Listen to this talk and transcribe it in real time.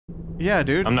Yeah,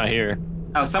 dude. I'm not here.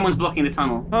 Oh, someone's blocking the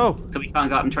tunnel. Oh. So we can't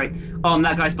go up and trade. Oh, and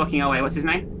that guy's blocking our way. What's his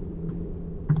name?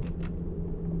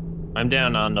 I'm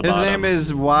down on the His bottom. name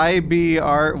is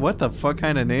YBR. What the fuck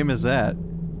kind of name is that?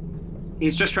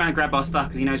 He's just trying to grab our stuff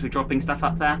because he knows we're dropping stuff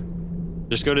up there.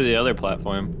 Just go to the other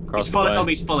platform. Cross the way. Oh,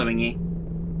 he's following you.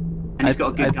 And he's got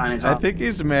a good gun as well. I think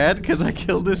he's mad because I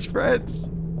killed his friends.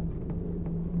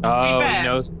 Oh, fair. he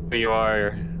knows who you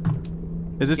are.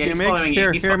 Is this Yeah, you, he's Minx? following you.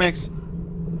 Here, He's here, got Minx.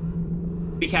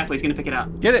 Be careful, he's gonna pick it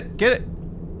up. Get it, get it.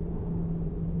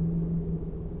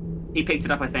 He picked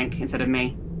it up, I think, instead of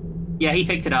me. Yeah, he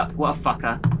picked it up. What a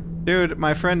fucker. Dude,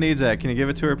 my friend needs that. Can you give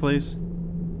it to her, please?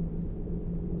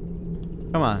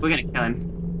 Come on. We're gonna kill him.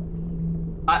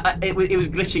 It was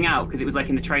glitching out because it was like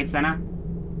in the trade center.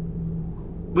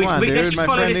 Come on, let's dude. just My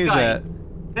follow friend this needs guy. that.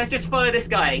 Let's just follow this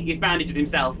guy. He's bandaged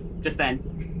himself just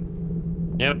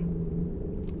then. Yep.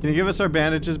 Can you give us our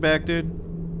bandages back, dude?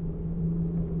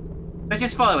 Let's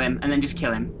just follow him and then just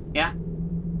kill him. Yeah.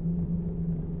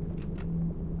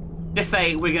 Just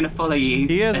say we're gonna follow you.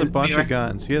 He has a and bunch the of rest-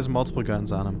 guns. He has multiple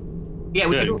guns on him. Yeah,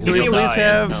 we Good. could. Can we He'll please die,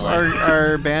 have it's not like-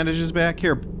 our bandages back?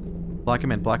 Here. Block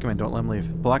him in. Block him in. Don't let him leave.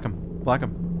 Block him. Block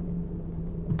him.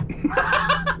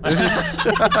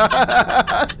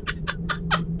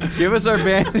 Give us our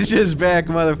bandages back,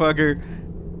 motherfucker.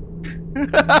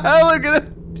 Look at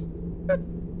it.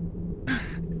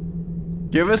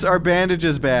 Give us our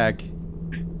bandages back.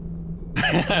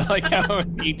 I like how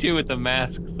you two with the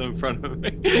masks in front of me.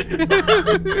 Look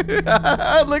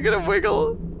at him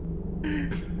wiggle.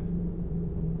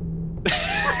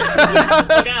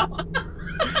 Look out.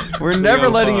 We're never Yo,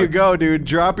 letting you fuck. go, dude.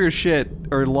 Drop your shit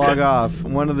or log off.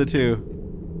 One of the two.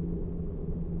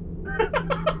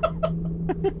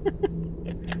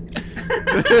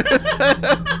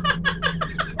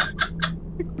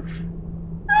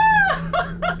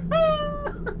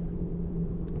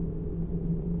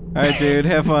 Alright, dude.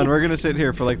 Have fun. We're gonna sit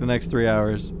here for like the next 3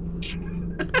 hours. Is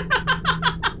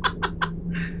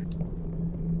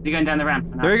he going down the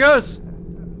ramp? No. There he goes.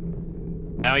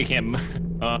 Now he can't.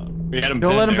 We had him.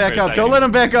 Don't let him back up. Don't let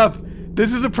him back up.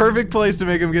 This is a perfect place to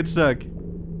make him get stuck.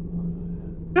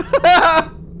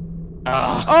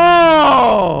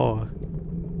 Oh!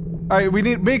 Alright, we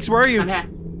need... Minx, where are you? I'm here.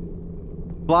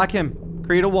 Block him.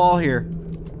 Create a wall here.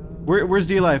 Where's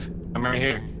Dlive? I'm right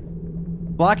here.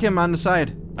 Block him on the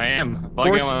side. I am.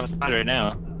 Plugging him on the side right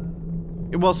now.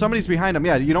 Well, somebody's behind him.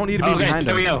 Yeah, you don't need to be Okay, behind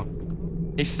there we him.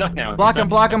 go. He's stuck now. Block him,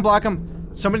 block him, block him.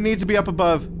 Somebody needs to be up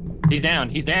above. He's down.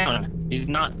 He's down. He's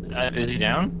not. Is he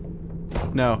down?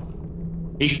 No.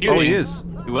 He's shooting. Oh, he is.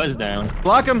 He was down.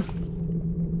 Block him.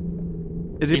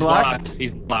 Is he He's blocked?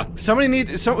 He's blocked. Somebody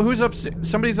needs... who's up?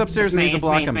 Somebody's upstairs It's and me, needs to it's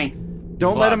block me, it's him. me.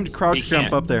 Don't let him Blocked. crouch He jump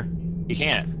can't. up there. He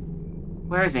can't.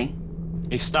 Where is he?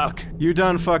 He's stuck. You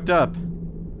done fucked up.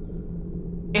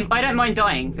 If I don't mind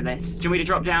dying for this, do you want me to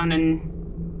drop down and...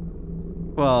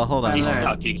 Well, hold on. He's Alright.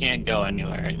 stuck. He can't go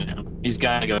anywhere right now. He's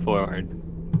gotta go forward.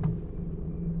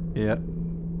 Yeah.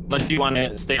 Unless you want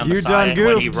to stay on You the done side, and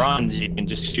when he goofed. runs, you can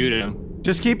just shoot him.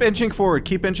 Just keep inching forward.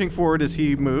 Keep inching forward as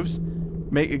he moves.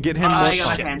 Get him. I more-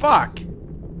 got my hand. Fuck.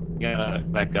 You gotta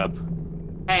back up.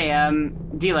 Hey,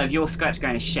 Dlive, your Skype's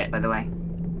going to shit, by the way.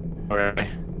 Alright.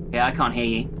 Yeah, I can't hear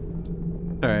you.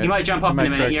 All right. You might jump off I in a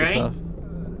might minute, correct you ready? myself.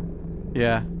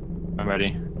 Yeah. I'm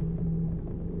ready.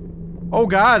 Oh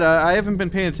God, I haven't been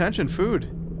paying attention. Food.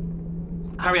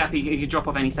 Hurry up, you could drop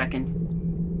off any second.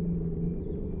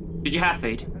 Did you have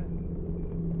food?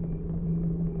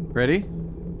 Ready?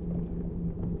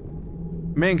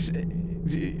 Minx.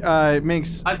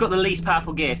 Minx. I've got the least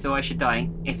powerful gear, so I should die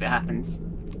if it happens.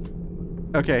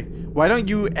 Okay. Why don't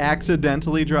you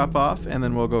accidentally drop off and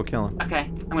then we'll go kill him? Okay,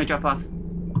 I'm gonna drop off.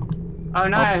 Oh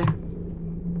no!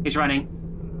 He's running.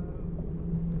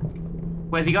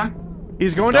 Where's he gone?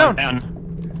 He's going down.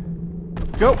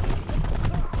 Go.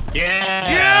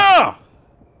 Yeah! Yeah.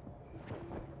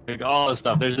 Like all this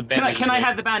stuff. There's a bandage. Can I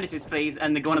have the bandages, please,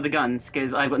 and one of the guns?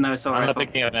 Because I've got no assault I'm not rifle.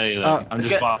 picking up any of Oh, that. I'm let's just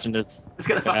get- watching this. Let's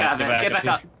get the fuck out of it. Let's get back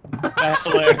up. That's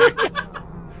hilarious.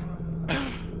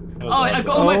 Oh, I've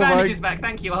got all my Oh my- bandages back.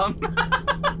 Thank you,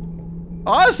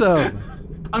 Awesome.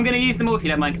 I'm gonna use them all if you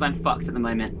don't mind, because I'm fucked at the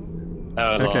moment.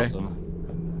 That was Okay. awesome.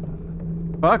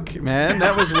 Fuck, man,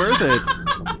 that was worth it.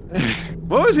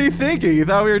 What was he thinking? You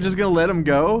thought we were just gonna let him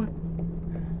go?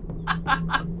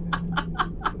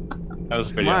 That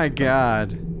was pretty My awesome.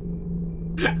 God.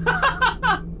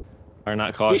 Are not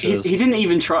He cautious. didn't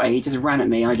even try. He just ran at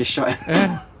me. I just shot him. Eh. Did he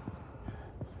have a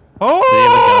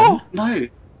Oh! No.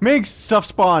 Minx, stuff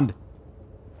spawned.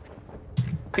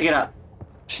 Pick it up.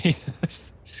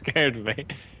 Jesus, scared me.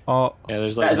 Oh, Yeah,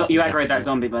 there's like. You aggroed that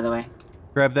zombie, by the way.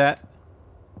 grab that.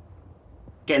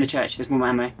 Get in the church. There's more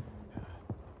ammo.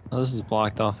 Oh, this is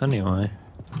blocked off anyway.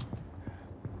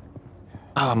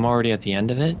 Oh, I'm already at the end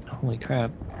of it? Holy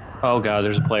crap. Oh god,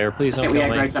 there's a player. Please I don't think we kill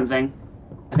me. aggroed something.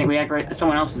 I think we aggroed...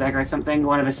 Someone else has aggroed something.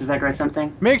 One of us has aggroed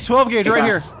something. Minx, 12 gauge It's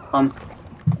right us.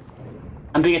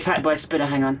 I'm being attacked by a spitter.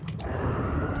 Hang on.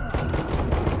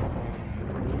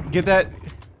 here. Get that.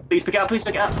 Please pick it up. Please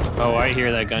pick it up. Oh, I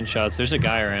hear that gunshots. There's a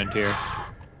guy around here.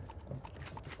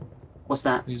 What's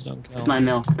that? Please don't kill It's me. 9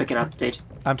 mil. Pick it up, dude.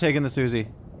 I'm taking this Uzi.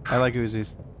 I like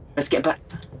Uzis. Let's get back.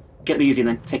 Get the Uzi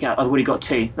then. Take it out. I've already got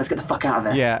 2. Let's get the fuck out of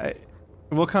there. Yeah,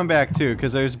 we'll come back too,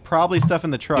 because there's probably stuff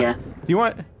in the truck. Yeah. Do you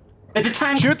want? There's a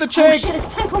tank. Shoot the Oh tank! shit! There's a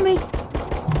tank on me.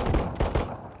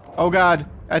 Oh god,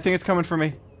 I think it's coming for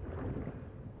me.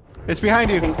 It's behind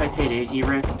I you. think so too, dude. You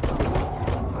ruined.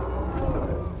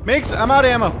 Minx, I'm out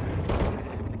of ammo.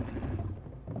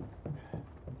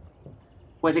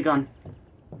 Where's it gone?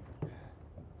 Did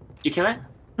you kill it?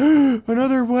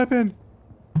 Another weapon.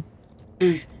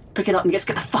 Dude, pick it up and let's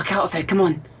get the fuck out of here. Come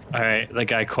on. Alright, that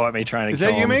guy caught me trying to Is kill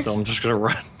that you, him, Minx? so I'm just gonna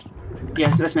run.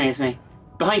 Yes, that's me. That's me.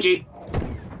 Behind you.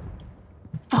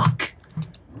 Fuck.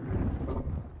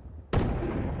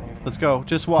 Let's go.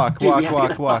 Just walk, Dude, we walk, have to get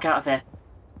walk, the walk. fuck out of here.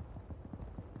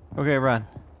 Okay, run.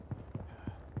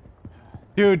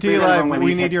 Dude, We're going the wrong way, Dlive, we we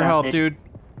need to need head your south, help, dude.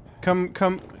 dude.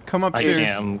 Come I upstairs.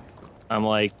 can't. I'm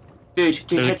like, Dude,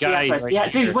 There's a get to the guy outpost. right Yeah,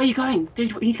 dude, here. where are you going?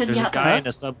 Dude, we need to go to there's the a guy in outpost.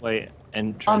 a subway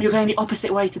entrance. You're going the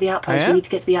opposite way to the outpost. I We am? need to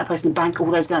get to the outpost and bank all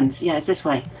those guns. Yeah, it's this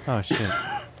way. Oh shit.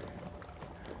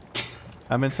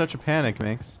 I'm in such a panic,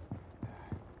 Minx.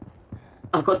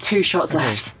 I've got 2 shots Okay.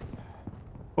 left.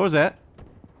 What was that?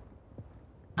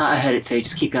 I heard it too.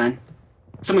 Just keep going.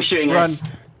 Someone's shooting Run. us.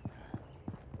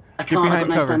 I can't. I've behind got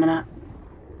no cover. stamina.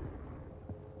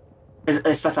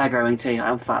 There's stuff aggroing too.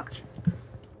 I'm fucked.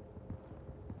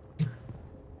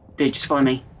 Dude, just follow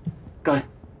me. Go.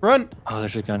 Run! Oh,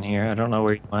 there's a gun here. I don't know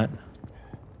where you went.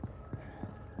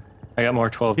 I got more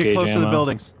 12 Get gauge close ammo. to the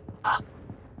buildings.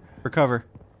 Recover.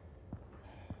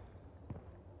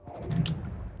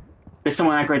 There's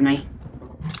someone aggroed me.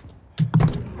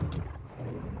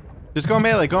 Just go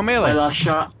melee, go My melee. last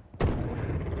shot.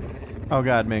 Oh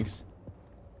god, Minx.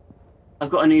 I've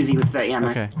got an Uzi with 30 ammo.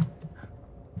 Okay.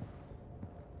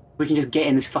 We can just get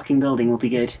in this fucking building. We'll be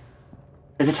good.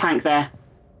 There's a tank there.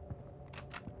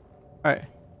 Alright.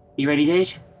 You ready,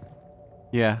 dude?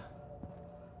 Yeah.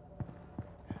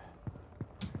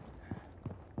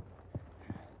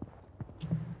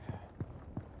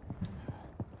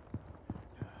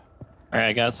 Alright,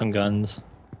 I got some guns.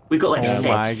 We got like Oh 6.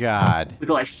 my god. We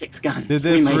got like 6 guns. Did We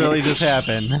this made really it. just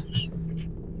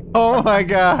happen? Oh my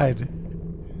god.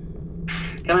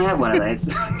 Can I have one of those?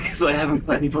 Because I haven't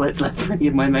got any bullets left for any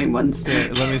of my main ones. Here,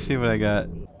 let me see what I got.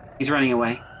 He's running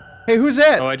away. Hey, who's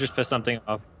that? Oh, I just pissed something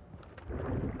off.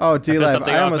 Oh, I pissed Dlive,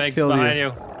 something I off, almost Minx, killed behind you.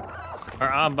 you.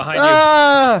 Or I'm behind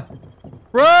Ah!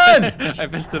 Run! you. I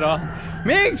pissed it off.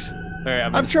 Minx!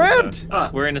 Alright, I'm trapped! Oh,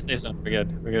 We're in a safe zone. We're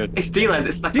good. We're good. it's Dlive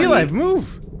that's stuck on Dlive, you.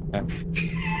 move!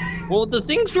 Well, the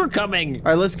things were coming.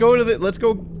 Alright, let's go to the let's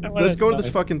go to this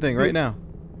die. fucking thing right now.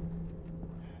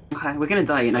 Okay, we're gonna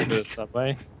die, you know. To the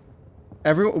subway.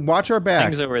 Everyone watch our back.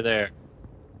 Things over there.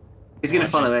 He's gonna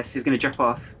follow us. He's gonna drop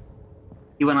off.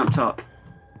 He went up top.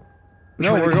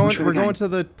 No, Which way we're which way going to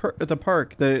the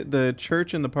park, the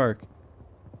church in the park.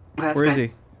 Okay, let's Where is go.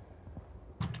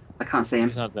 he? I can't see him.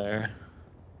 He's not there.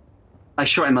 I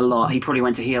shot him a lot. He probably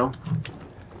went to heal.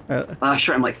 I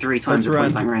shot him like 3 times Let's at run.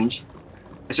 point blank range.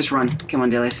 Let's just run. Come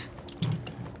on, Dlive.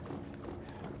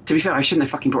 To be fair, I shouldn't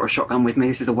have fucking brought a shotgun with me.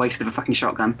 This is a waste of a fucking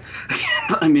shotgun.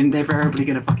 But I mean, they're probably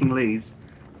gonna fucking lose.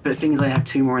 But seeing as I have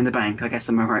 2 more in the bank, I guess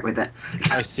I'm alright with it.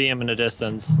 I see him in the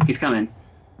distance. He's coming.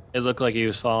 It looked like he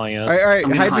was following us. Alright, I'm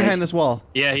gonna hide hide. behind this wall.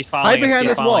 Yeah, he's following us. behind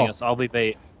He's this following wall. us. I'll be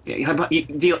bait. Yeah, how about you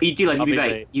do like you I'll be be bait.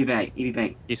 bait. You bait. You be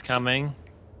bait. He's coming.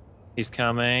 He's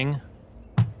coming.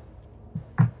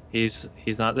 He's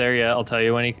not there yet. I'll tell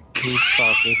you when he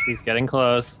crosses. He's getting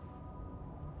close.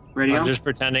 Ready I'm on? just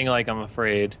pretending like I'm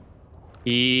afraid.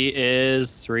 He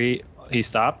is 3. He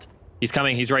stopped. He's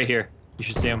coming. He's right here. You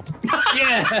should see him.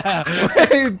 Yeah!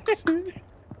 Wait.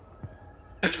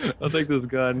 I'll take this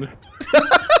gun.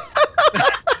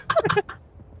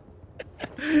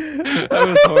 That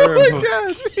was Oh horrible. my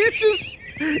god,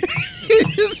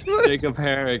 he just went. Jacob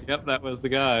Herrick. Yep, that was the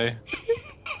guy.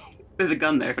 There's a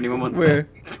gun there if anyone wants Where? it.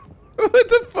 What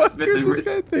the fuck Smith is and this Wriss.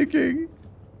 guy thinking?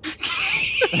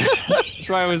 That's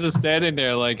why I was just standing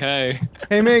there like, hey.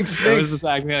 Hey, Minx, I was Minx. just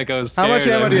acting like I was How scared. much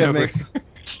ammo do you have, Over- Minx?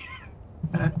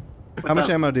 How much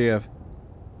ammo do you have?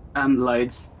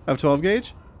 Loads. Of 12 gauge?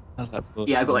 Yeah, That's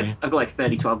absolutely I've got like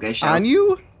 30 12 gauge shells. On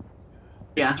you?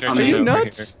 Yeah, Church on Are is me. you over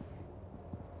nuts?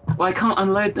 Well, I can't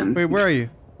unload them. Wait, where are you?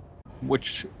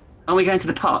 Which? Are we going to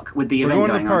the park with the We're event going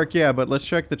to the on? park, yeah, but let's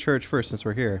check the church first since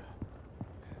we're here.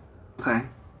 Okay.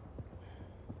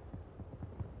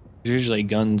 There's usually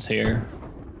guns here.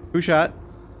 Who shot?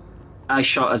 I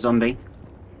shot a zombie.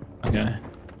 Okay.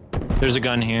 There's a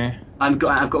gun here. I've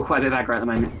got quite a bit of aggro at the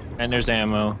moment. And there's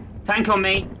ammo. Tank on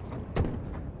me.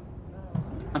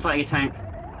 I'm fighting a tank.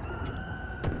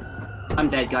 I'm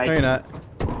dead, guys. No, you're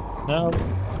not.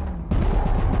 No.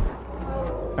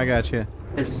 I got you.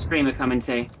 There's a screamer coming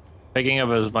too. Picking up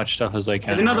as much stuff as I can.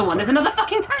 There's another one. There's another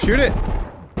fucking tank. Shoot it!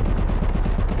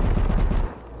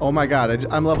 Oh my god,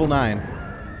 I'm level 9.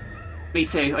 Me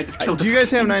too. I just killed. Do you guys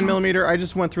have 9mm? I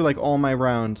just went through like all my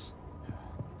rounds.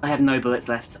 I have no bullets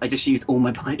left. I just used all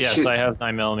my bullets. Yes, Shoot. I have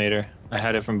 9mm. I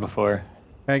had it from before.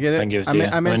 Can I get it? I can give it to I'm, you.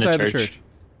 I'm I'm in the inside the church. church.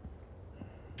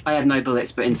 I have no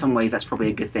bullets, but in some ways that's probably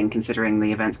a good thing considering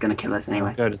the event's going to kill us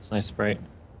anyway. Good, it's nice bright.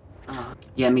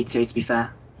 Yeah, me too, to be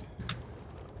fair.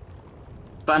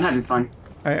 But I'm having fun.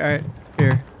 Alright,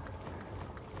 here.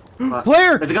 But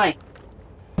Player! There's a guy.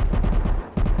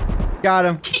 Got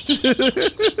him.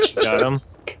 Got him.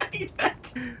 He's dead.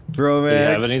 Bromax. Do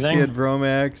you have anything? He had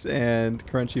Bromax and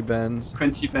Crunchy Bends.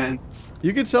 Crunchy Bends.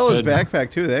 You could sell his Good.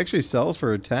 backpack too. They actually sell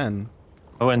for 10.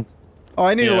 I went. Oh,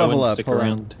 I need to Yeah, I level wouldn't up. stick Hold on.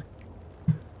 around.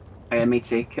 Oh yeah, me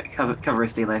too. Cover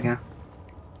his dealer, yeah.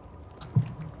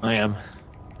 I am.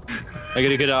 I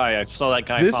got a good eye. I saw that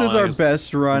guy. This is following our us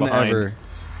best run behind. ever.